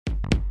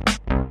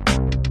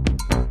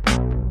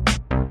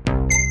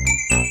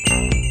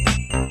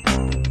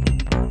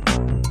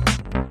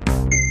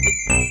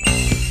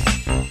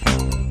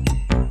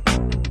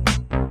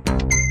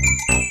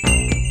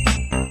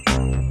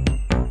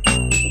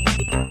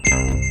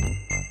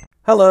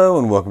Hello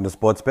and welcome to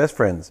Sports Best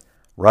Friends,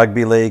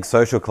 Rugby League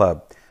Social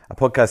Club, a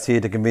podcast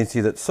here to convince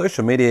you that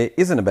social media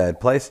isn't a bad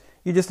place,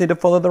 you just need to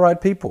follow the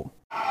right people.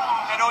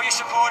 And all your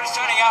supporters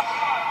turning up,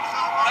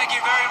 thank you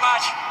very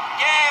much.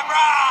 Yeah,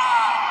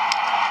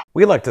 brah!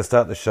 We like to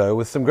start the show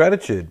with some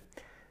gratitude.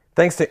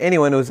 Thanks to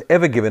anyone who's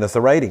ever given us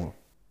a rating.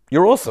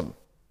 You're awesome.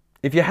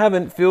 If you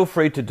haven't, feel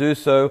free to do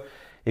so.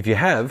 If you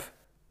have,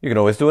 you can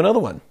always do another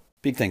one.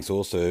 Big thanks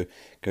also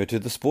go to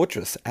The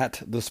Sportress,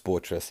 at The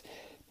Sportress.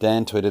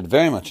 Dan tweeted,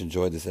 very much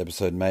enjoyed this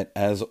episode, mate,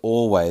 as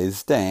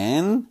always.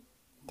 Dan,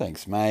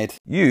 thanks, mate.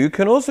 You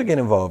can also get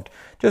involved.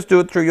 Just do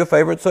it through your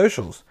favourite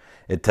socials.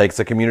 It takes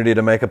a community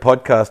to make a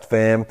podcast,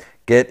 fam.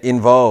 Get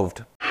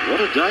involved.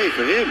 What a day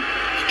for him.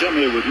 He's come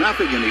here with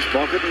nothing in his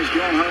pocket and he's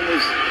gone home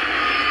with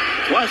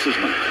twice as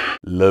much.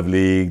 Love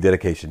League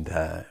dedication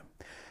time.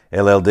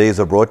 LLDs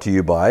are brought to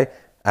you by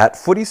at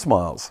Footy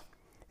Smiles.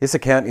 This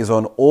account is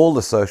on all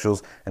the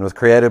socials and was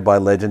created by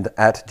legend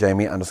at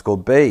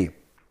Jamie_B.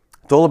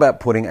 It's all about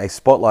putting a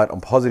spotlight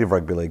on positive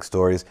rugby league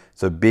stories,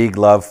 so big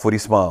love Footy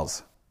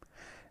Smiles.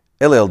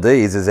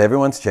 LLDs is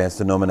everyone's chance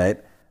to nominate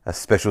a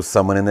special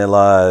someone in their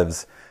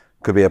lives.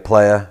 Could be a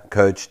player,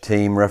 coach,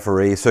 team,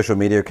 referee, social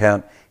media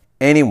account,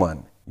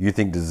 anyone you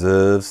think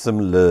deserves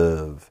some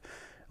love.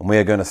 And we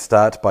are going to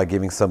start by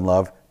giving some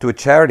love to a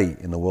charity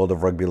in the world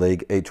of rugby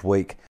league each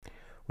week.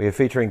 We are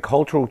featuring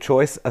Cultural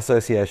Choice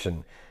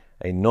Association,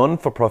 a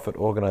non-for-profit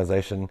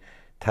organisation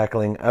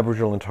tackling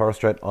Aboriginal and Torres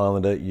Strait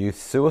Islander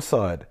youth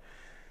suicide.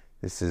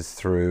 This is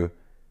through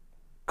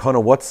Connor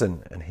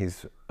Watson and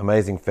his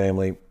amazing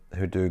family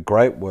who do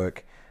great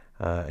work,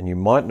 and you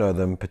might know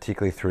them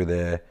particularly through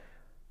their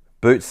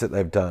boots that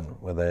they've done,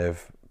 where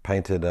they've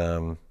painted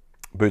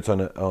boots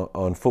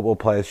on football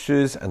players'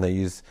 shoes, and they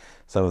use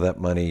some of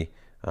that money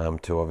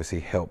to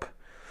obviously help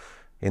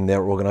in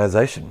their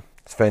organisation.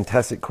 It's a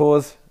fantastic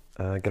cause.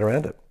 Get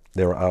around it.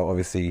 There are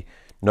obviously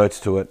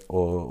notes to it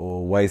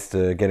or ways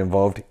to get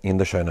involved in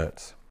the show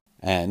notes.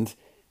 And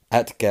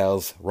at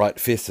Gal's Right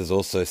Fist has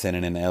also sent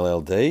in an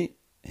LLD.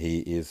 He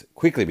is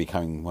quickly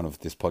becoming one of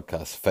this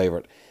podcast's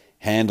favourite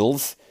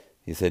handles.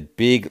 He said,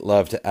 big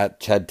love to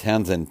at Chad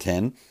Townsend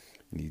 10.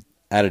 He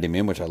added him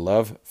in, which I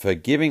love, for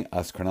giving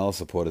us Cronulla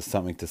supporters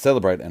something to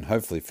celebrate and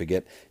hopefully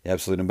forget the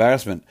absolute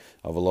embarrassment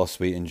of a loss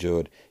we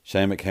endured.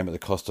 Shame it came at the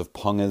cost of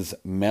Ponga's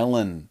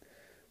melon.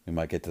 We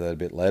might get to that a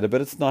bit later, but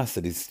it's nice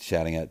that he's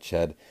shouting out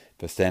Chad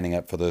for standing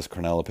up for those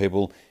Cronulla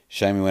people.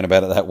 Shame he went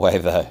about it that way,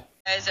 though.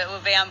 It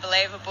would be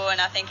unbelievable,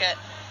 and I think it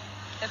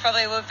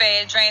probably would be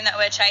a dream that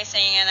we're chasing,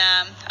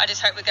 and I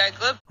just hope we go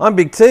good. I'm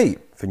Big T,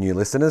 for new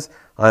listeners.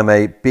 I'm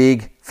a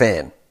big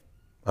fan.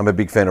 I'm a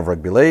big fan of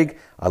rugby league.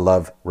 I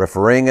love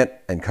refereeing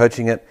it and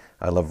coaching it.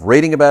 I love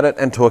reading about it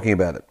and talking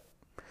about it.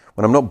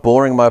 When I'm not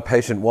boring my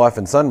patient wife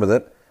and son with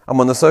it, I'm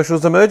on the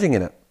socials emerging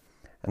in it.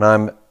 And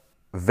I'm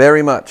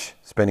very much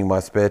spending my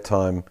spare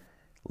time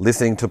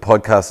listening to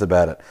podcasts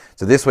about it.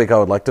 So this week I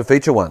would like to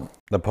feature one.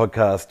 The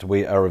podcast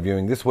we are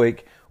reviewing this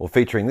week, or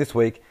featuring this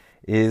week,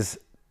 is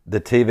the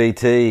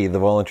TVT, the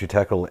Voluntary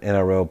Tackle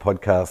NRL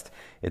podcast.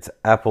 Its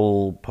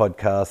Apple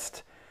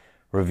podcast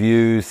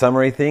review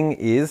summary thing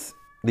is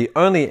the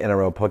only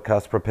NRL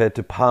podcast prepared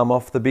to palm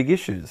off the big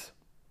issues.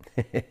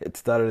 It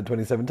started in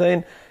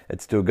 2017.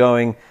 It's still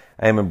going.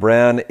 Eamon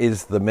Brown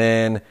is the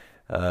man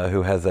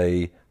who has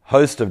a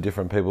host of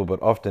different people,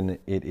 but often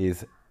it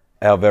is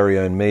our very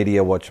own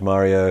media, Watch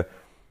Mario,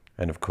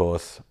 and of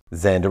course,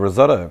 Xander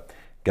Risotto.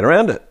 Get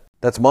around it.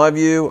 That's my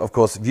view. Of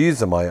course,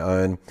 views are my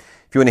own.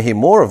 If you want to hear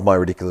more of my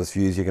ridiculous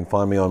views, you can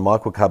find me on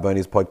Michael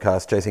Carboni's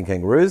podcast, Chasing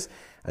Kangaroos,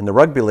 and the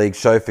rugby league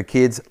show for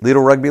kids,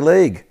 Little Rugby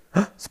League.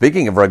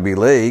 Speaking of rugby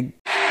league,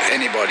 If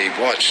anybody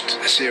watched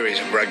a series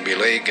of rugby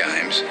league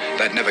games,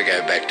 they'd never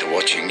go back to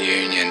watching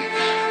Union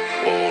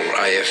or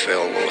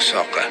AFL or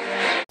soccer.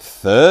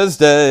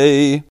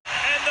 Thursday. And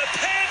the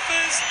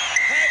Panthers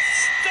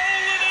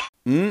have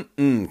stolen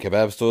it.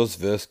 Kebab Stores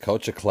vs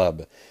Culture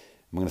Club.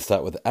 I'm going to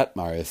start with at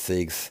Mario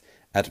Siegs,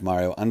 at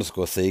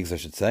Mario_Siegs, I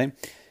should say.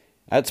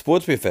 At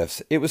Sports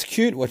BFFs, it was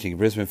cute watching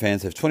Brisbane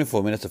fans have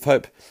 24 minutes of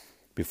hope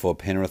before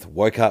Penrith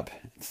woke up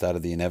and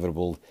started the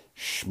inevitable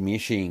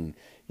smishing.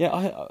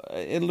 Yeah,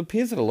 it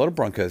appears that a lot of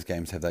Broncos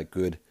games have that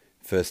good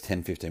first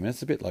 10-15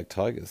 minutes, a bit like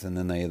Tigers, and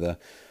then they either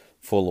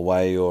fall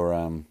away or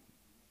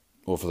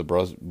for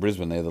the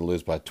Brisbane, they either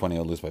lose by 20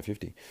 or lose by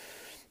 50.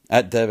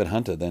 At David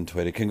Hunter then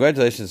tweeted,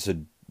 congratulations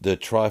to the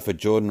try for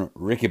Jordan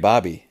Ricky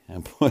Barbie,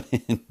 and put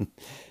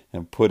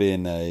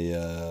in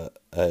a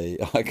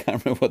I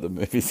can't remember what the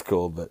movie's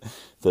called, but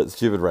that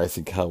stupid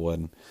racing car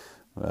one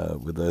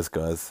with those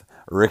guys,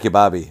 Ricky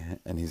Barbie,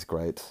 and he's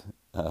great.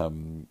 What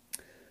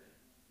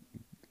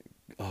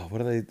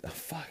are they? Oh,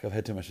 fuck, I've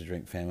had too much to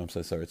drink, fam. I'm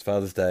so sorry. It's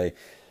Father's Day.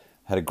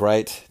 Had a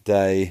great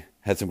day.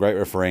 Had some great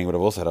refereeing, but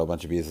I've also had a whole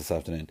bunch of beers this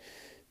afternoon.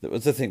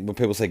 What's the thing when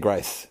people say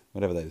grace?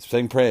 Whatever that is.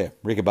 Saying prayer.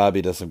 Ricky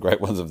Barbie does some great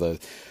ones of those.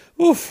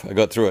 Oof, I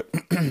got through it.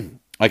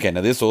 Okay,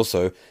 now this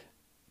also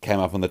came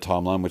up on the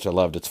timeline, which I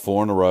loved. It's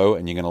 4 in a row,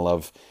 and you're going to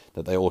love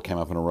that they all came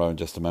up in a row in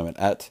just a moment.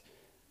 At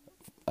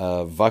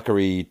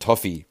Vakari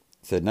Toffee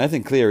said,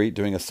 Nathan Cleary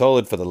doing a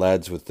solid for the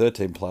lads with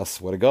 13 plus.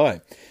 What a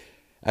guy.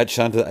 At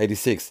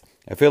Shunter86,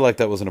 I feel like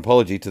that was an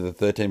apology to the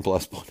 13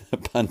 plus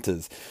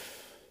punters.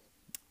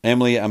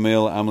 Emily,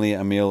 Anil,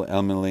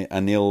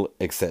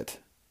 etc.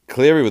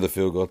 Cleary with a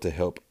field goal to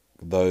help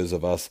those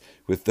of us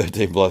with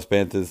 13 plus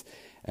Panthers.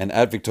 And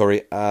at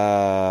Victoria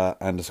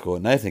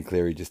 _ Nathan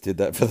Cleary just did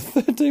that for the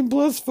 13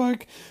 plus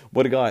folk.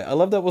 What a guy. I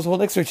love that was all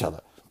next to each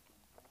other.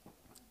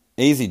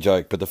 Easy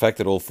joke, but the fact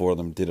that all four of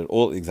them did it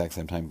all at the exact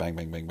same time, bang,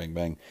 bang, bang, bang,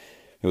 bang.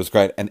 It was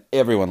great. And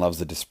everyone loves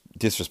the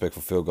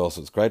disrespectful field goal,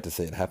 so it's great to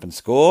see it happen.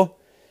 Score.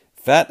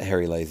 Fat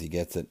Harry Lazy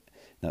gets it.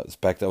 That was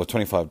backed up. It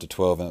was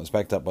 25-12, and it was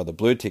backed up by the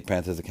Blue Tick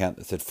Panthers account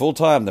that said full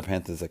time the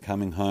Panthers are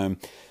coming home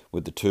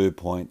with the 2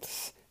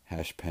 points.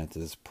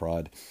 Panthers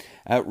pride.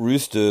 At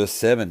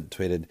Rooster7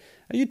 tweeted,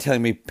 "Are you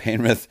telling me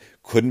Penrith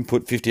couldn't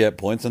put 58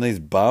 points on these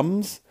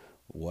bums?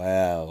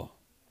 Wow."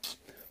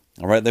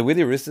 All right, they're with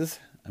you, Roosters.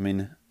 I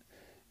mean,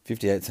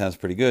 58 sounds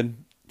pretty good,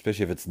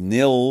 especially if it's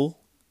nil.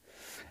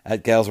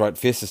 At Gales Right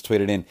Fist has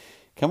tweeted in,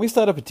 "Can we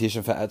start a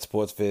petition for at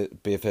Sports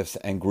BFFs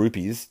and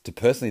groupies to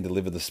personally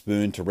deliver the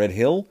spoon to Red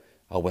Hill?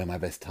 I'll wear my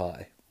best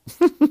tie."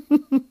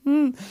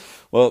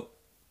 Well,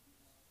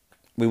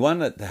 we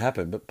want it to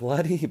happen, but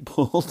bloody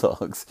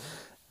Bulldogs.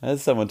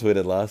 As someone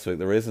tweeted last week,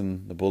 the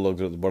reason the Bulldogs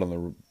are at the bottom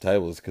of the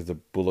table is because the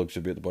Bulldogs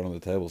should be at the bottom of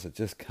the table, so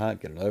just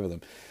can't get it over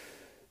them.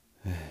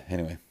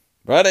 Anyway,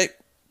 righty.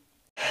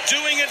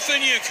 Doing it for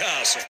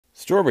Newcastle.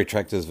 Strawberry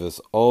Tractors versus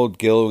Old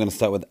Gill. We're going to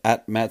start with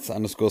at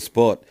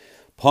Mats_sport.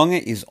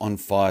 Ponga is on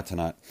fire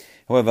tonight.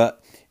 However,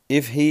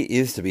 if he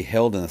is to be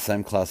held in the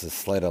same class as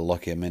Slater,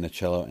 Lockyer,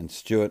 Minicello and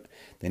Stewart,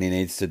 then he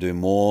needs to do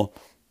more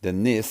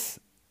than this,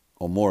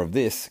 or more of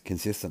this,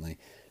 consistently.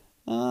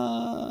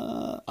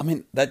 I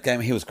mean, that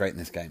game, he was great in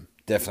this game.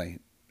 Definitely.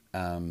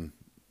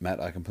 Matt,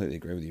 I completely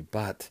agree with you.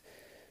 But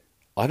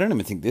I don't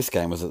even think this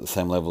game was at the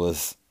same level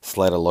as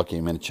Slater,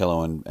 Lockyer,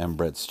 Minicello and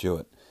Brett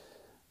Stewart.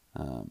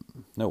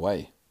 No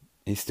way.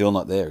 He's still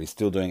not there. He's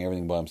still doing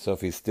everything by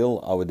himself. He's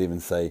still, I would even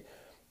say,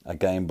 a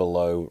game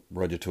below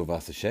Roger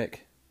Tuivasa-Sheck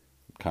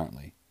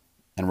currently.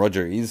 And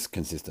Roger is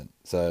consistent.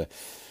 So,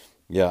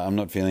 yeah, I'm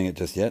not feeling it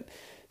just yet.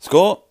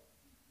 Score.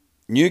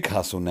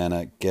 Newcastle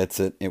Nana gets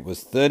it. It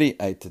was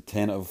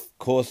 38-10. Of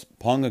course,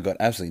 Ponga got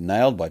absolutely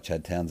nailed by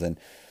Chad Townsend,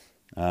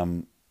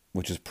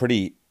 which is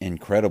pretty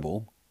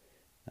incredible,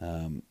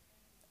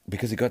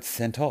 because he got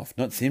sent off.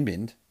 Not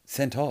sin-binned,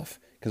 sent off,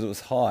 because it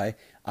was high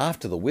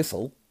after the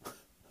whistle.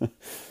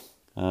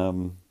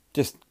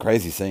 Just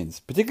crazy scenes,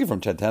 particularly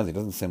from Chad Townsend. It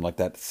doesn't seem like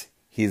that's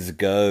his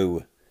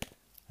go,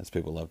 as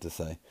people love to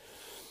say.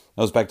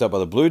 I was backed up by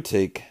the Blue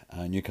Tick.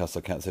 Newcastle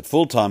account said,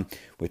 full time,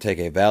 we take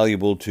a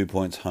valuable 2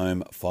 points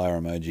home,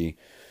 fire emoji.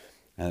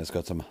 And it's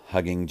got some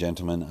hugging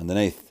gentlemen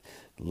underneath.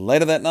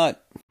 Later that night.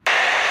 Now,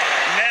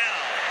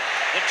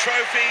 the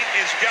trophy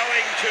is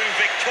going to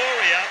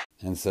Victoria.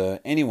 And so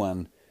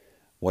anyone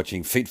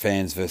watching Feet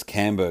Fans versus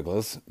Cam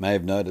Burglars may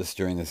have noticed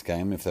during this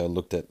game, if they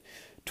looked at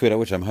Twitter,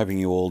 which I'm hoping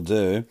you all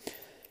do,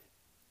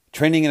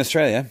 trending in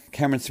Australia,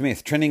 Cameron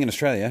Smith. Trending in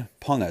Australia,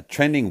 Ponga.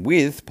 Trending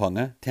with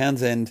Ponga,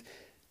 Townsend,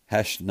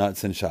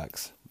 #Knights and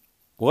Sharks.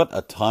 What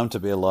a time to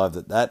be alive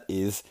that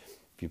is.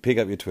 If you pick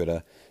up your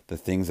Twitter, the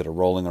things that are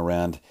rolling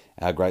around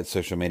our great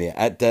social media.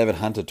 At David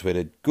Hunter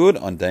tweeted, good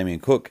on Damien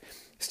Cook,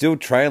 still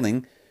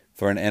trailing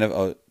for an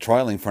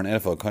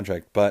NFL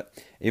contract, but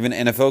even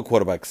NFL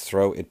quarterbacks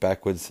throw it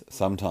backwards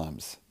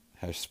sometimes.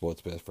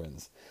 #Sports Best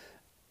Friends.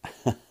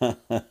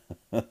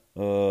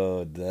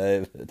 Oh,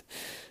 David.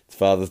 It's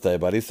Father's Day,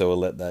 buddy, so we'll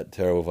let that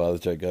terrible Father's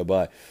joke go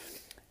by.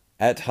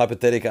 At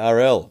Hypothetic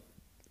RL,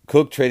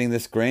 Cook treating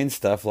this green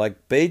stuff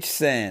like beach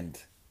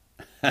sand.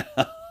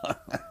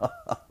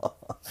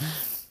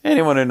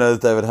 Anyone who knows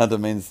David Hunter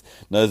knows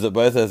that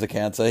both those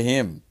accounts are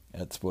him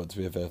at Sports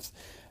BFFs.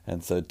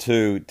 And so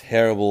 2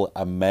 terrible,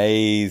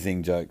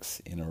 amazing jokes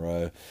in a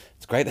row.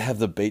 It's great to have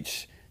the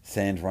beach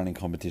sand running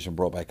competition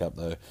brought back up,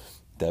 though.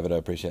 David, I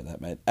appreciate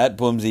that, mate. At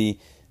Boomsy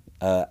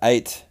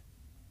 8,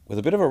 with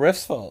a bit of a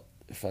ref's fault,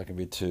 if I can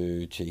be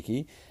too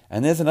cheeky.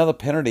 And there's another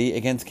penalty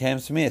against Cam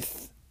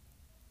Smith.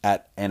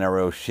 At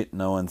NRL shit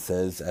no one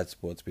says at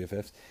Sports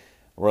BFFs.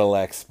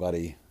 Relax,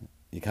 buddy.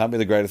 You can't be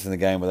the greatest in the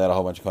game without a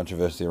whole bunch of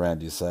controversy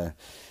around you, so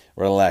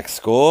relax.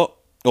 Score.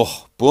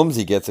 Oh,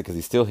 Boomsy gets it because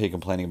he's still here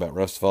complaining about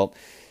ref's fault.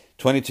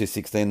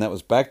 22-16. That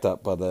was backed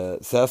up by the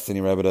South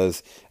Sydney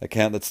Rabbitohs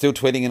account that's still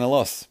tweeting in a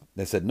loss.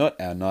 They said, not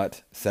our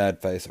night.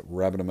 Sad face,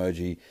 rabbit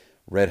emoji,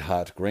 red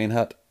heart, green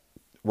heart.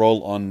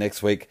 Roll on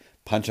next week.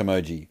 Punch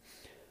emoji.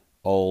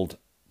 Old,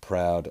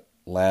 proud,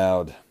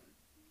 loud.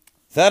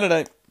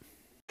 Saturday.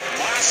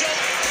 Marshall,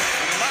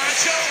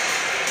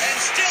 and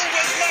still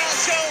with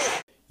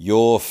Marshall.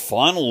 Your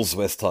finals,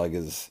 West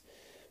Tigers,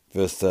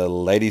 versus the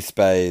Lady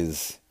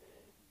Spays.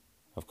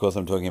 Of course,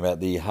 I'm talking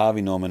about the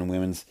Harvey Norman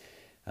women's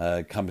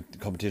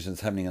competition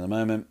that's happening at the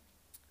moment.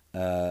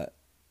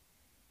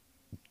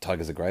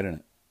 Tigers are great in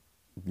it.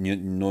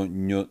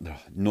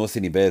 North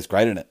Sydney Bears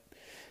great in it.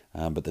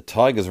 But the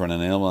Tigers were in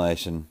an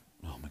elimination.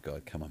 Oh my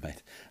God, come on,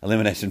 mate.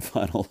 Elimination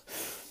final.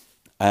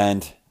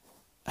 And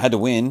had to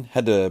win,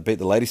 had to beat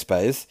the Lady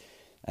Spays.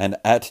 And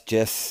at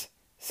Jess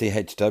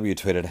CHW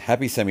tweeted,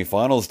 "Happy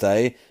semi-finals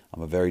day.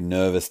 I'm a very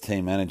nervous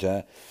team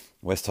manager.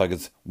 West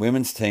Tigers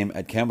women's team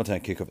at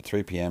Campbelltown kick off at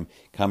 3 p.m.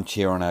 Come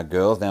cheer on our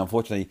girls." Now,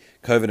 unfortunately,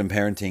 COVID and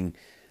parenting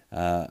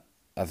are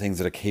things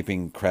that are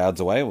keeping crowds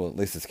away. Well, at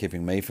least it's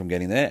keeping me from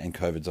getting there. And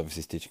COVID's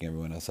obviously stitching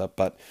everyone else up.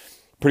 But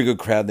pretty good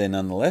crowd there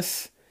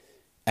nonetheless.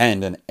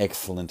 And an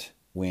excellent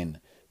win.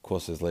 Of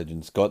course, as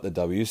Legends got the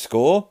W.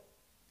 Score,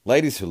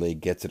 Ladies Who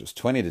League gets it. It was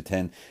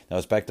 20-10. That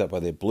was backed up by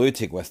their Blue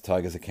Tick West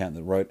Tigers account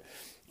that wrote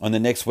on the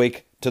next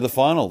week to the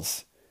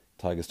finals.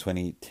 Tigers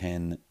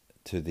 20-10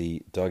 to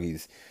the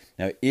Doggies.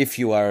 Now, if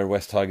you are a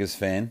West Tigers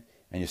fan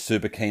and you're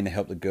super keen to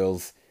help the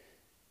girls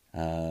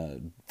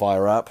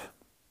fire up,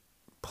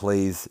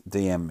 please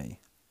DM me.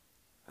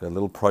 Got a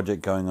little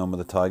project going on with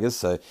the Tigers,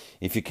 so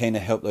if you're keen to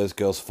help those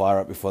girls fire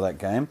up before that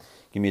game,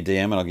 give me a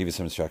DM and I'll give you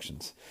some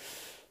instructions.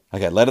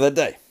 Okay, later that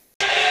day.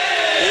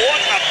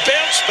 What a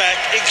bounce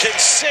back in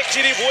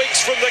consecutive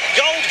weeks from the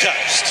Gold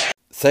Coast.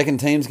 Second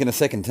team's going to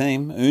second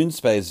team.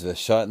 Oonspays versus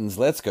Shitans.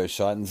 Let's go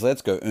Shitans.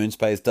 Let's go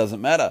Oonspays.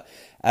 Doesn't matter.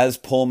 As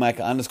Paul Mac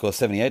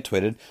 _78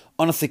 tweeted,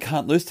 "Honestly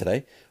can't lose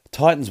today.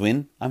 Titans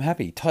win, I'm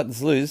happy.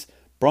 Titans lose,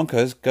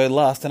 Broncos go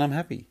last and I'm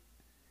happy."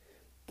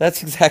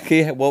 That's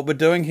exactly what we're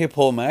doing here,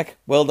 Paul Mac.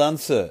 Well done,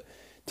 sir.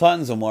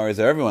 Titans and Warriors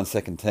are everyone's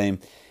second team,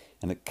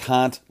 and it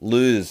can't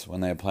lose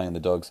when they are playing the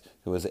Dogs,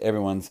 who is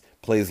everyone's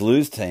please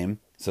lose team,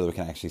 so that we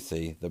can actually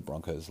see the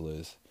Broncos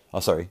lose.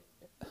 Oh, sorry.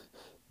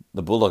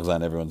 The Bulldogs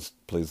aren't everyone's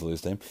please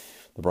lose team.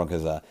 The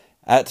Broncos are.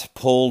 At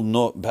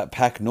Paul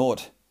Pack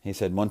Nort, he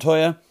said,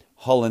 "Montoya,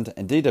 Holland,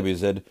 and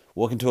DWZ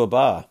walk into a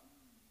bar.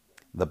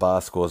 The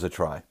bar scores a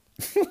try."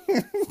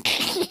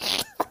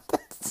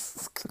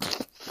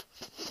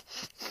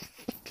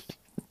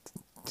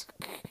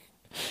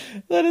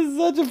 That is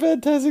such a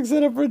fantastic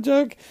setup for a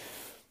joke.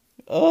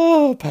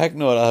 Oh, Pack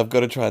Nort, I've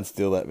got to try and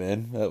steal that,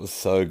 man. That was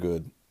so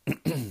good.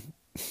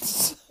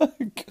 So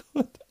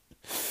good.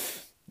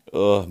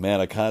 Oh, man,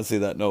 I can't see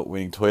that not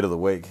winning tweet of the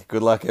week.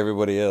 Good luck,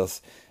 everybody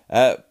else.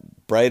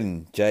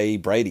 Braden J.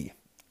 Brady.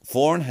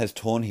 Foran has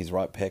torn his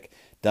right pec.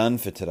 Done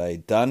for today.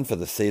 Done for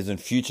the season.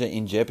 Future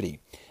in jeopardy.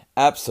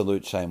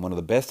 Absolute shame. One of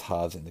the best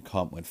halves in the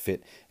comp when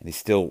fit, and he's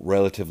still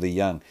relatively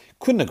young.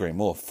 Couldn't agree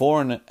more.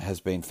 Foran has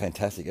been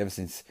fantastic ever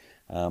since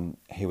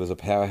he was a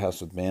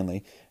powerhouse with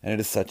Manly, and it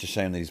is such a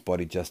shame that his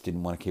body just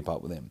didn't want to keep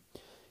up with him.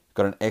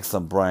 Got an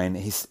excellent brain.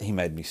 He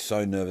made me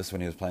so nervous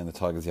when he was playing the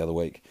Tigers the other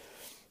week.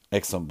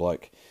 Excellent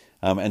bloke.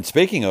 And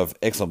speaking of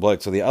excellent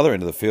blokes, so the other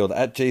end of the field,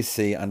 at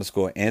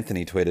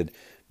GC_Anthony tweeted,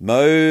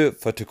 "Mo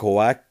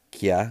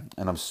Fotukawakia,"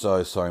 and I'm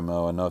so sorry,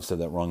 Mo, I know I've said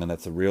that wrong, and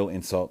that's a real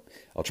insult.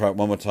 I'll try it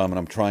one more time, and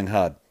I'm trying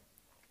hard.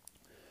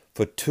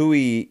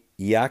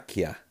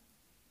 Fotuiakia.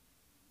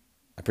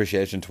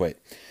 Appreciation tweet.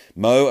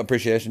 Mo,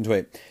 appreciation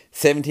tweet.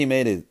 70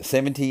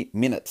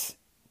 minutes,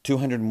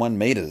 201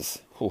 meters.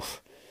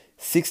 Oof.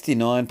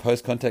 69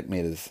 post-contact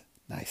meters.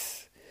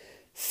 Nice.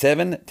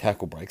 7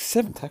 tackle breaks.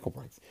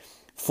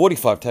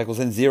 45 tackles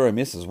and 0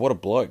 misses. What a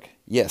bloke.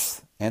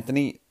 Yes,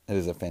 Anthony, that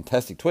is a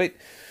fantastic tweet.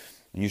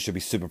 And you should be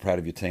super proud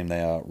of your team.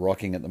 They are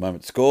rocking at the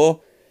moment. Score,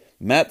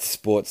 Matt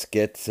Sports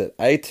gets it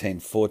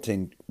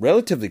 18-14.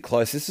 Relatively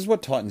close. This is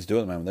what Titans do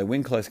at the moment. They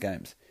win close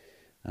games.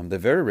 They're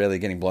very rarely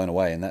getting blown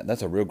away, and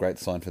that's a real great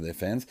sign for their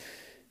fans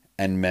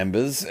and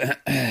members.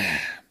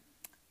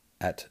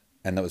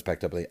 And that was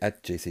backed up by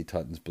at GC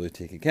Titans Blue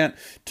Tick account.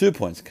 2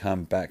 points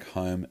come back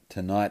home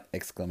tonight! !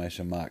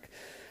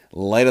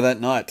 Later that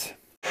night.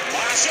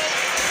 Marshall,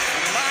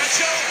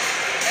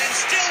 and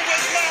still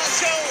with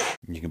Marshall.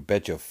 You can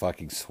bet your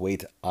fucking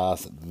sweet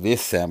ass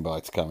this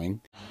soundbite's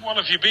coming. Well,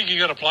 if you're big, you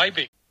got to play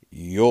big.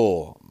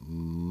 Your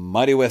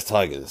Mighty West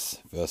Tigers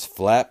versus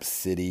Flap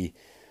City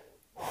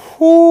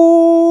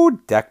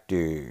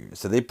Dactu.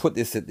 So they put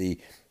this at the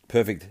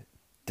perfect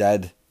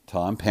dad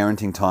time,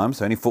 parenting time.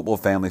 So any football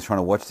families trying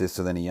to watch this,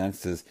 so then the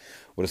youngsters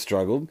would have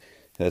struggled.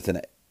 That's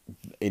an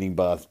eating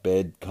bath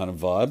bed kind of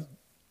vibe.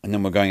 And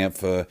then we're going out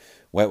for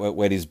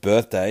Wetty's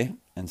birthday.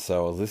 And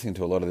so I was listening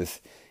to a lot of this,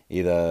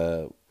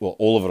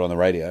 all of it on the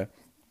radio.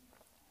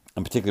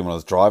 And particularly when I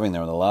was driving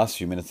there in the last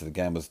few minutes of the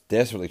game, was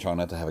desperately trying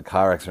not to have a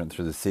car accident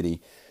through the city.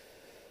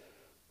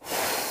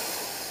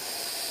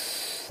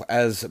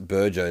 As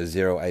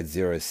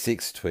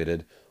Burjo0806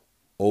 tweeted,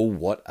 "Oh,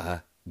 what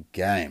a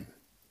game.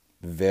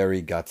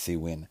 Very gutsy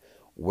win.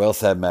 Well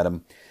said,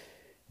 madam."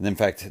 And in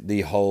fact,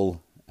 the whole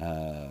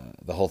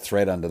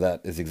thread under that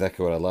is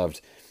exactly what I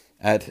loved.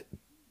 At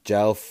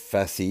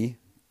Jalfassi,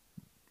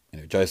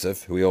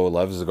 Joseph, who we all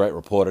love, is a great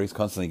reporter. He's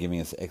constantly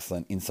giving us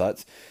excellent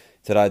insights.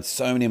 Said, "I had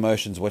so many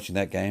emotions watching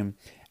that game.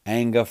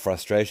 Anger,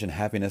 frustration,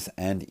 happiness,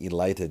 and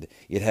elated.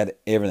 It had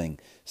everything.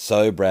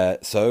 So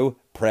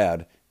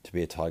proud to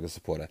be a Tiger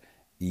supporter."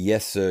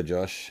 Yes, sir,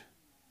 Josh.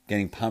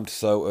 Getting pumped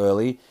so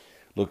early.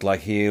 Looked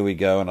like here we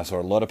go. And I saw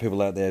a lot of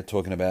people out there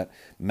talking about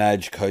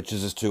Madge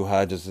coaches is too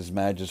hard. This is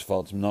Madge's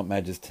fault. It's not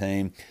Madge's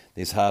team.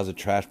 These halves are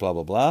trash, blah,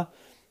 blah, blah.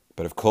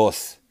 But of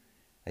course,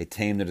 a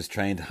team that is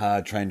trained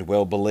hard, trained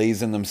well,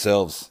 believes in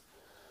themselves,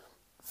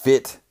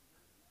 fit,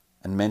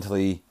 and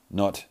mentally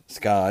not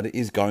scarred,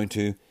 is going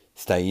to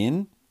stay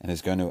in and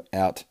is going to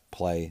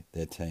outplay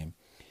their team,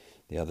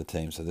 the other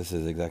team. So this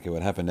is exactly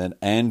what happened. And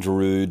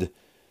Andrew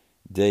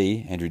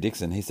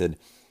Dixon, he said,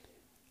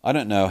 I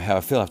don't know how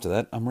I feel after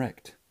that. I'm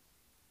wrecked.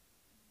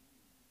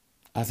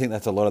 I think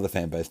that's a lot of the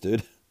fan base,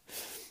 dude.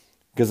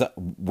 Because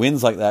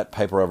wins like that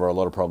paper over a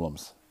lot of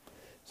problems.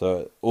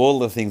 So all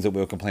the things that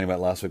we were complaining about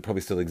last week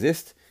probably still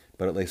exist,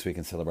 but at least we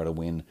can celebrate a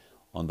win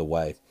on the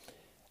way.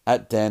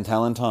 At Dan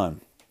Talentine,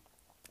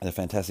 the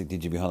fantastic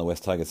Digi Behind the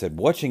West Tiger said,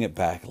 watching it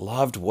back,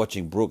 loved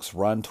watching Brooks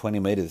run 20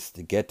 metres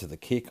to get to the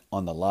kick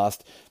on the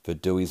last for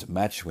Dewey's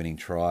match-winning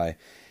try.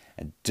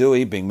 And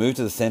Dewey, being moved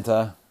to the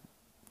centre,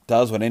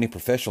 does what any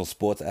professional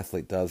sports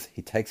athlete does.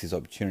 He takes his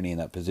opportunity in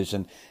that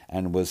position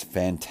and was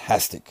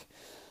fantastic.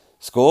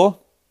 Score?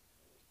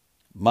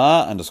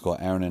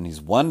 Ma_Aaron and his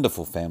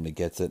wonderful family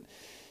gets it.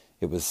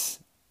 It was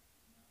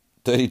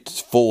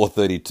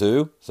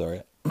 34-32,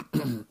 sorry.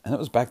 And it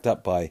was backed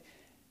up by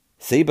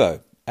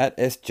Sibo at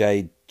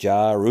SJ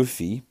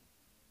Jarufi,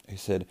 who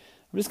said,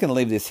 I'm just going to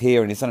leave this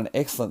here, and he's done an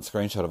excellent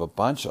screenshot of a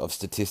bunch of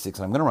statistics,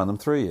 and I'm going to run them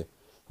through you.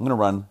 I'm going to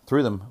run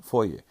through them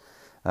for you.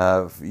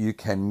 You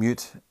can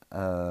mute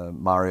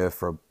Mario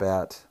for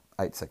about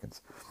 8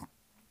 seconds.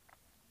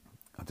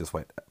 I'll just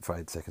wait for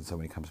 8 seconds so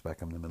when he comes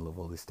back, I'm in the middle of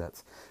all these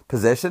stats.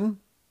 Possession,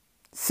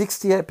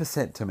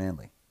 68% to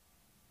Manly.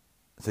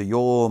 So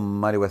your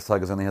Mighty West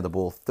Tigers only had the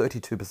ball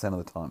 32%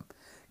 of the time.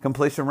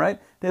 Completion rate,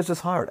 theirs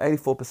just higher at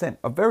 84%.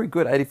 A very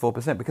good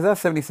 84%, because our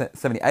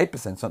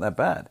 78% is not that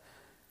bad.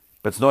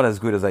 But it's not as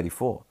good as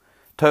 84.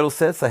 Total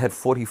sets, they had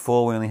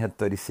 44, we only had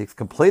 36.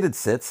 Completed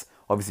sets,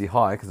 obviously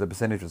high because the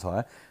percentage was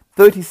higher,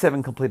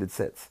 37 completed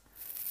sets.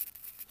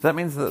 So that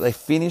means that they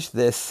finished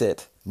their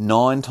set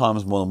 9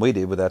 times more than we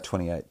did with our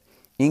 28.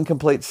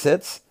 Incomplete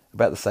sets,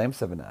 about the same,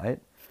 7 to 8.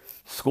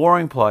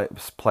 Scoring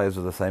players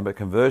were the same, but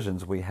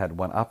conversions, we had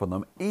one up on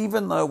them,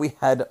 even though we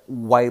had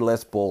way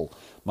less ball.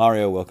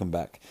 Mario, welcome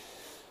back.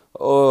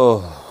 Oh,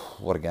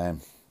 what a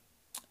game.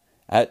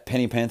 At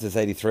Penny Panthers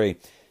 83,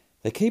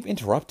 they keep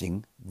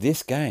interrupting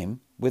this game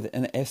with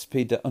an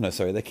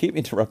they keep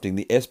interrupting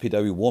the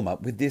SPW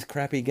warm-up with this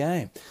crappy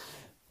game.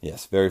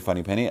 Yes, very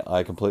funny, Penny.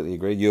 I completely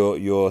agree.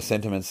 Your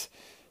sentiments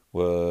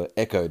were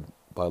echoed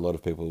by a lot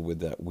of people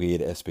with that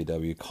weird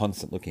SPW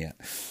constant looking at.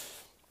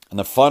 And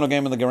the final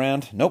game of the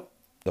round,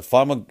 The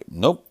final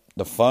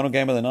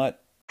game of the night.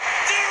 The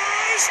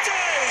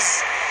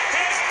Roosters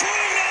have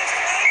pulled off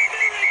a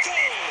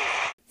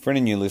miracle! For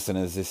any new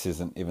listeners, this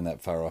isn't even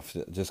that far off.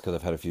 Just because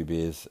I've had a few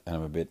beers and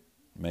I'm a bit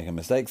making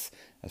mistakes,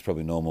 that's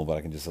probably normal, but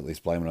I can just at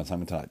least blame it on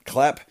something tonight.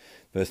 Clap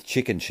versus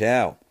Chicken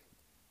Chow.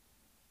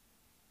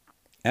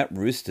 At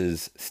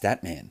Roosters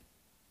Statman.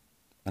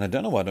 And I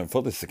don't know why I don't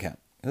follow this account.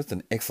 That's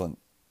an excellent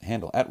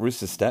handle. At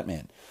Roosters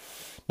Statman.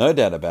 No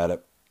doubt about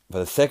it. For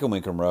the second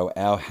week in a row,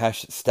 our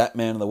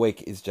 #Statman of the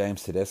week is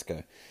James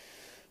Tedesco.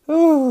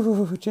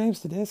 Oh, James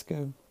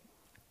Tedesco.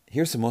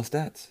 Here's some more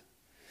stats.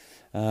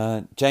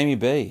 Jamie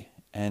B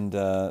and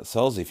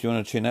Solzy, if you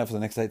want to tune out for the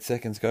next 8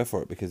 seconds, go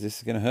for it, because this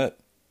is going to hurt.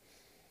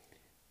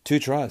 2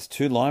 tries,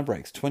 2 line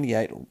breaks,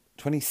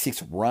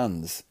 26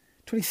 runs.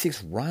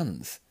 26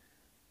 runs.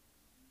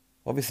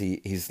 Obviously,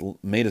 his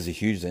metres are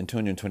huge then,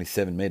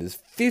 227 metres.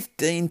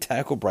 15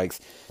 tackle breaks.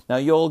 Now,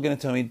 you're all going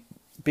to tell me,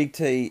 Big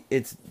T,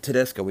 it's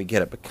Tedesco, we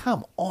get it. But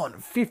come on,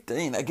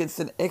 15 against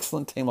an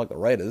excellent team like the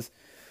Raiders.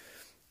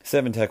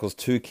 7 tackles,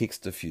 2 kicks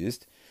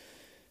diffused.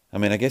 I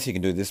mean, I guess you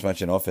can do this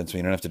much in offense when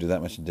you don't have to do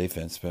that much in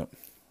defense. But,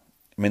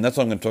 I mean, that's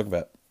what I'm going to talk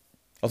about.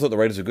 I thought the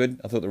Raiders were good.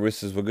 I thought the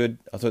Roosters were good.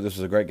 I thought this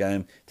was a great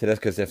game.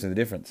 Tedesco's definitely the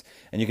difference.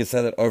 And you can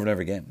say that over and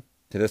over again.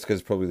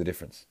 Tedesco's probably the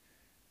difference.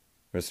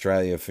 For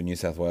Australia, for New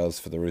South Wales,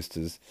 for the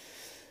Roosters,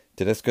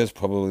 Tedesco's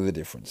probably the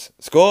difference.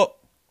 Score!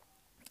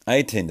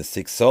 18-6.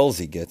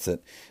 Solzy gets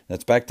it.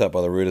 That's backed up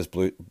by the Raiders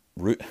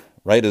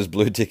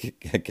blue ticket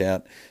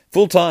account.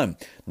 Full time,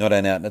 not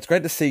our night. And it's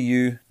great to see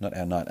you, not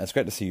our night. It's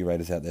great to see you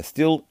Raiders out there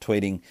still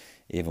tweeting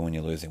even when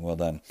you're losing. Well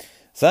done.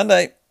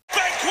 Sunday.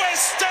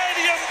 Bankwest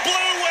Stadium, blue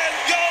and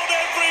gold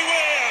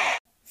everywhere!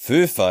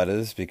 Foo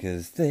Fighters,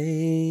 because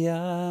they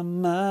are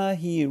my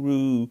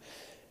hero.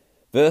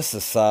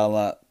 Versus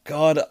Sala.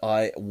 God,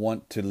 I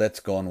want to Let's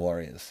Go On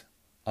Warriors.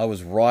 I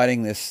was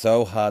writing this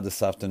so hard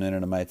this afternoon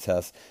at a mate's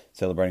house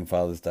celebrating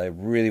Father's Day.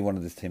 Really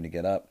wanted this team to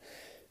get up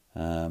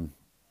and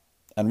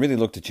really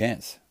looked a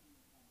chance.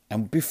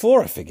 And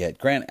before I forget,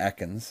 Grant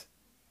Atkins,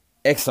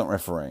 excellent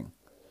refereeing.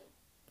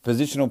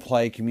 Positional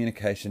play,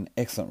 communication,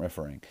 excellent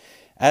refereeing.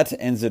 At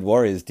NZ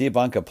Warriors, dear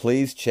bunker,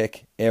 please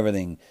check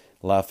everything.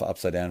 Laugh for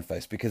upside down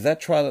face. Because that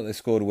try that they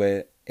scored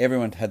where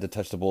everyone had to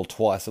touch the ball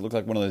twice, it looked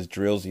like one of those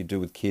drills you do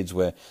with kids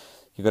where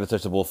you've got to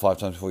touch the ball 5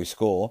 times before you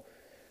score.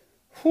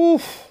 Whew.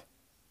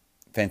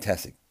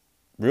 Fantastic.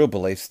 Real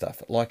belief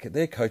stuff. Like,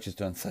 their coach is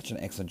doing such an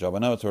excellent job. I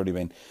know it's already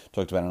been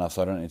talked about enough,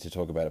 so I don't need to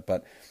talk about it.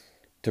 But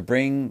to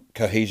bring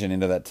cohesion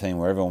into that team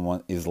where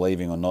everyone is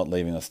leaving or not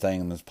leaving or staying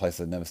in this place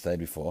they've never stayed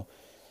before,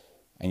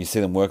 and you see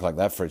them work like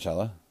that for each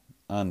other,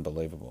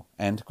 unbelievable.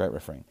 And great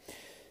refereeing.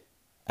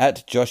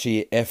 At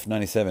Joshy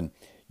F97,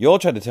 you all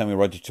tried to tell me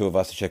Roger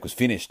Tuivasa-Sheck was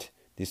finished.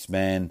 This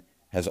man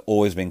has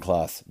always been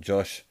class.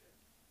 Josh,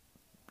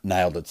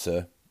 nailed it,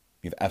 sir.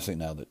 You've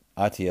absolutely nailed it.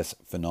 RTS,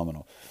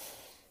 phenomenal.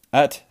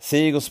 At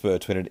Sea Eagle Spur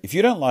tweeted, if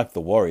you don't like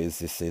the Warriors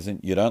this season,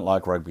 you don't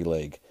like rugby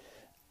league.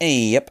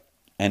 Yep.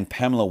 And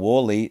Pamela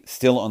Worley,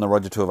 still on the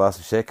Roger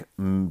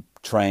Tuivasa-Sheck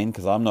train,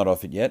 because I'm not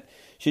off it yet,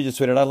 she just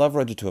tweeted, I love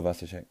Roger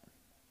Tuivasa-Sheck.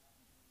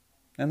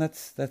 And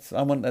that's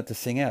I want that to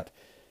sing out.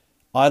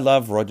 I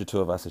love Roger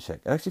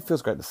Tuivasa-Sheck. It actually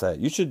feels great to say it.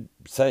 You should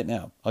say it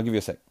now. I'll give you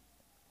a sec.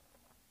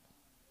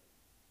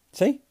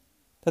 See?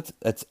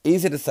 That's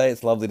easy to say.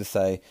 It's lovely to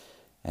say.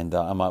 And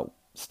I might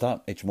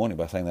start each morning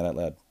by saying that out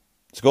loud.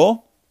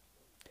 Score?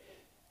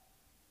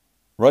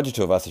 Roger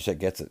Tuivasa-Sheck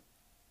gets it.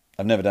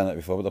 I've never done that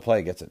before, but the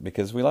player gets it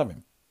because we love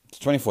him. It's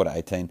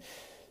 24-18.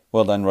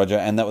 Well done, Roger.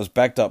 And that was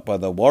backed up by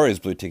the Warriors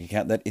blue tick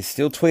account that is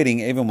still tweeting,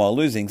 even while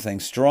losing,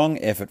 saying strong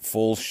effort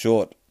falls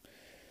short.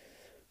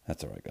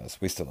 That's all right, guys.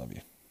 We still love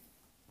you.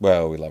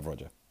 Well, we love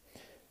Roger.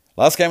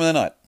 Last game of the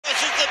night. This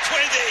is the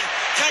 20.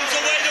 Comes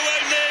away to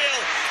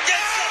O'Neill.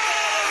 Gets the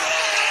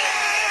ball.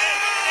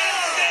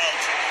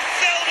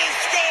 Felden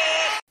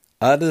scored.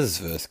 Udders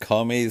versus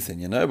Commies. And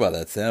you know by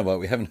that soundbite,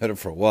 we haven't heard it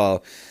for a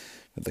while.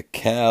 But the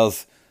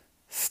Cows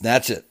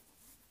snatch it.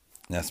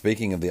 Now,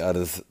 speaking of the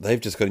Udders,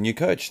 they've just got a new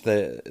coach.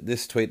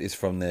 This tweet is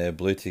from their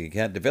blue tick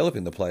account.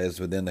 Developing the players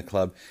within the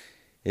club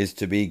is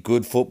to be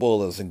good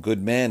footballers and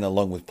good men,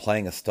 along with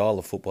playing a style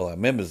of football our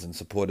members and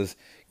supporters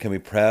can be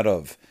proud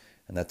of.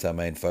 And that's our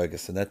main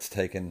focus. And that's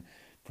taken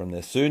from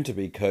their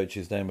soon-to-be coach,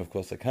 whose name, of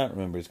course, I can't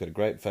remember. He's got a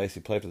great face. He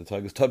played for the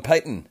Tigers, Todd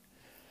Payton.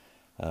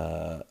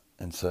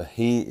 And so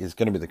he is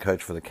going to be the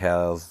coach for the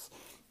Cows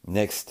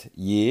next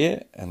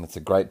year. And it's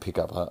a great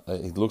pickup.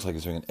 He looks like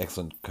he's doing an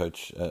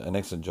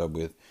excellent job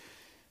with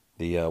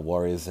the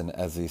Warriors. And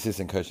as the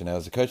assistant coach and now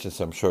as a coach,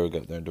 so I'm sure he'll go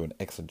there and do an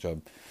excellent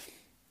job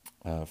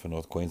for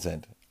North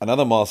Queensland.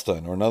 Another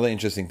milestone or another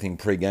interesting thing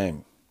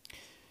pre-game.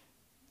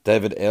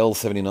 David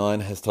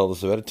L79 has told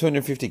us about it.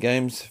 250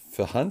 games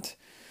for Hunt.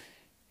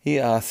 He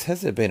asks,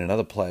 has there been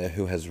another player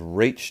who has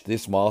reached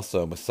this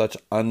milestone with such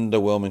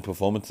underwhelming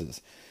performances?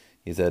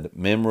 He's had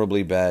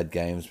memorably bad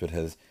games, but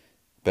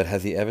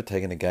has he ever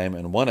taken a game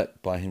and won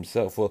it by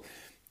himself? Well,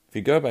 if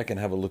you go back and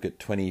have a look at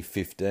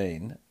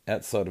 2015,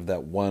 outside of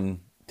that one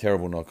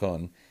terrible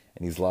knock-on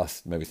and his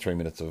last maybe 3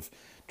 minutes of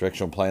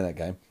directional play in that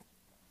game,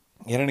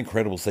 he had an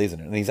incredible season.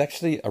 And he's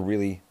actually a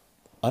really,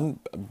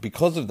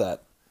 because of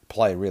that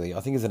play, really, I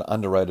think he's an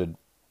underrated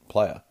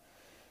player.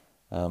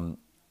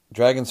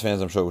 Dragons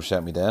fans, I'm sure, will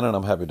shout me down, and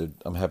I'm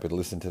happy to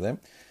listen to them.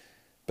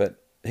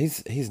 But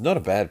he's not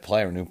a bad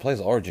player, and when he plays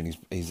Origin,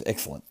 he's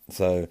excellent.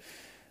 So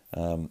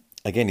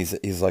again,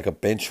 he's like a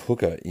bench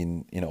hooker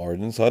in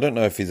Origin. So I don't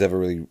know if he's ever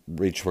really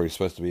reached where he's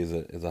supposed to be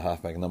as a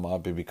halfback, and that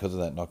might be because of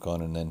that knock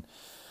on, and then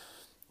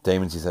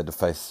demons he's had to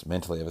face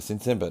mentally ever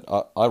since then. But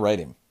I rate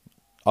him.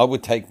 I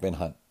would take Ben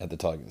Hunt at the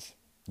Tigers.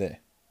 There.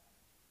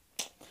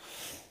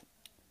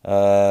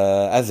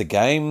 As a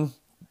game,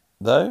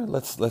 though,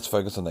 let's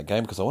focus on that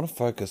game because I want to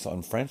focus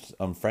on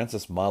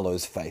Francis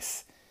Marlowe's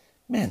face.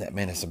 Man, that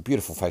man has some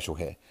beautiful facial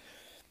hair.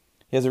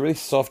 He has a really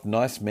soft,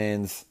 nice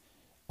man's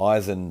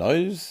eyes and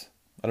nose.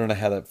 I don't know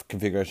how that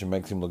configuration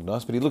makes him look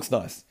nice, but he looks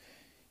nice.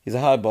 He's a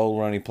hard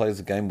bowler and he plays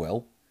the game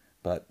well,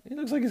 but he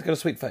looks like he's got a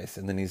sweet face.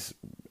 And then his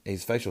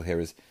facial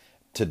hair is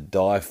to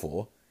die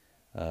for.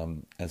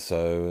 And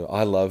so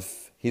I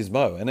love his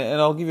mo. And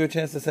I'll give you a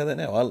chance to say that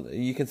now.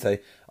 You can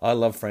say, I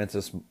love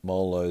Francis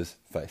Marlowe's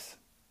face.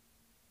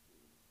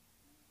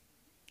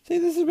 See,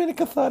 this has been a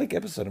cathartic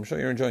episode. I'm sure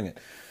you're enjoying it.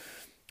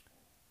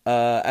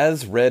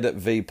 As Red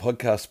V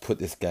Podcast put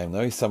this game,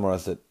 though, he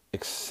summarised it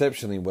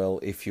exceptionally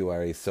well if you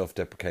are a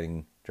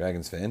self-deprecating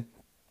Dragons fan.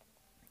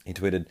 He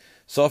tweeted,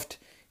 soft,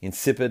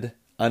 insipid,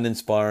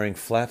 uninspiring,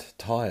 flat,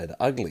 tired,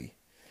 ugly.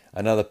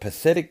 Another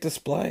pathetic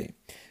display.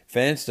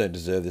 Fans don't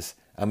deserve this.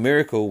 A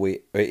miracle we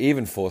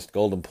even forced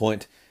Golden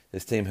Point.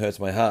 This team hurts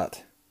my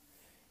heart.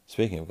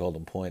 Speaking of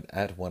Golden Point,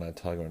 at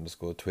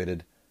 @1tiger_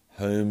 tweeted,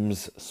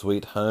 Holmes,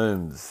 sweet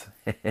Holmes.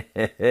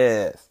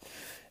 Yes.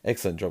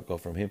 Excellent drop goal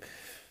from him.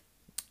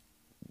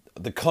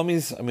 The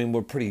Commies,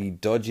 were pretty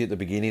dodgy at the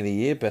beginning of the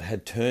year, but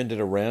had turned it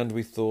around,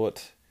 we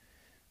thought.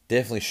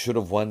 Definitely should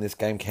have won this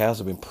game. Cows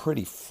have been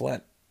pretty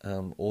flat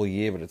all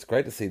year, but it's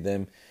great to see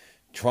them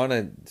trying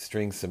to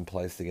string some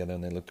plays together,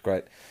 and they looked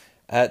great.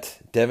 At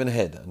Devon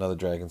Head, another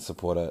Dragons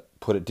supporter,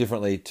 put it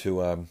differently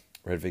to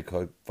Red V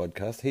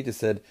Podcast. He just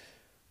said,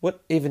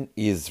 what even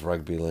is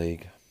rugby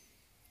league?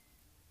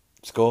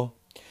 Score?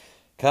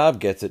 Carb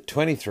gets it,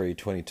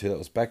 23-22. That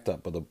was backed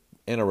up by the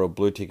NRL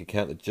Blue Tick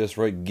account that just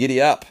wrote,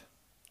 giddy up,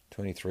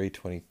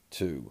 23-22.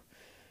 That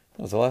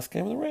was the last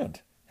game of the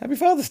round. Happy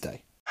Father's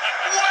Day.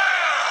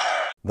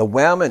 The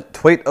Wowment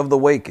Tweet of the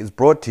Week is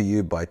brought to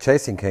you by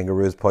Chasing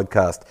Kangaroos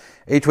podcast.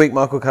 Each week,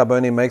 Michael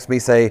Carboni makes me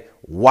say,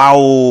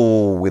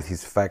 wow, with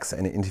his facts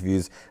and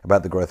interviews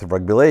about the growth of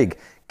rugby league.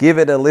 Give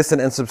it a listen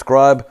and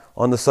subscribe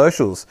on the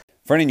socials.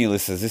 For any new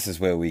listeners, this is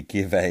where we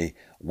give a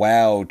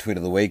wow Tweet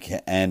of the Week.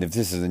 And if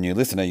this is a new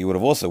listener, you would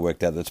have also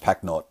worked out that it's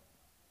Pack Nort.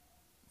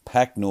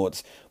 Pack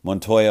Nort's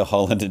Montoya,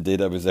 Holland and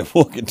DW. They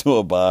walk into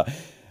a bar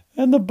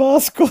and the bar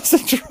scores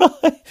a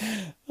try.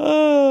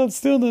 Oh, I'm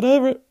still not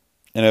over it.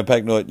 And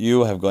Packnort,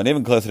 you have gone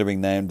even closer to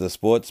being named the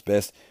sport's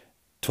best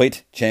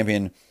tweet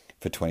champion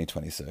for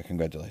 2020, sir.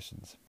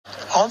 Congratulations.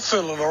 I'm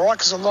feeling all right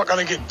because I'm not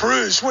going to get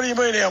bruised. What do you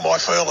mean, how am I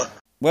feeling?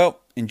 Well,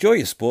 enjoy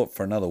your sport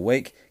for another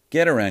week.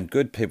 Get around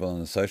good people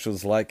on the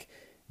socials like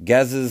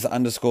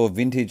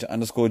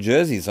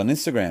Gaz's_vintage_jerseys on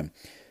Instagram.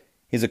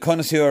 He's a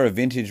connoisseur of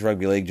vintage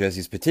rugby league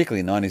jerseys,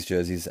 particularly 90s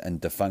jerseys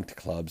and defunct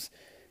clubs.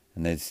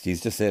 And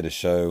he's just there to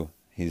show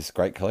his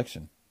great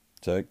collection.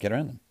 So get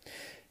around them.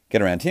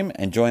 Get around him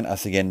and join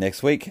us again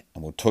next week.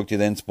 And we'll talk to you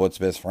then, sports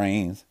best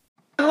friends.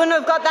 We wouldn't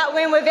have got that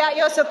win without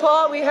your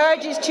support. We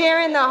heard you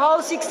cheering the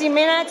whole 60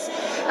 minutes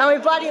and we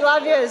bloody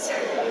love yous.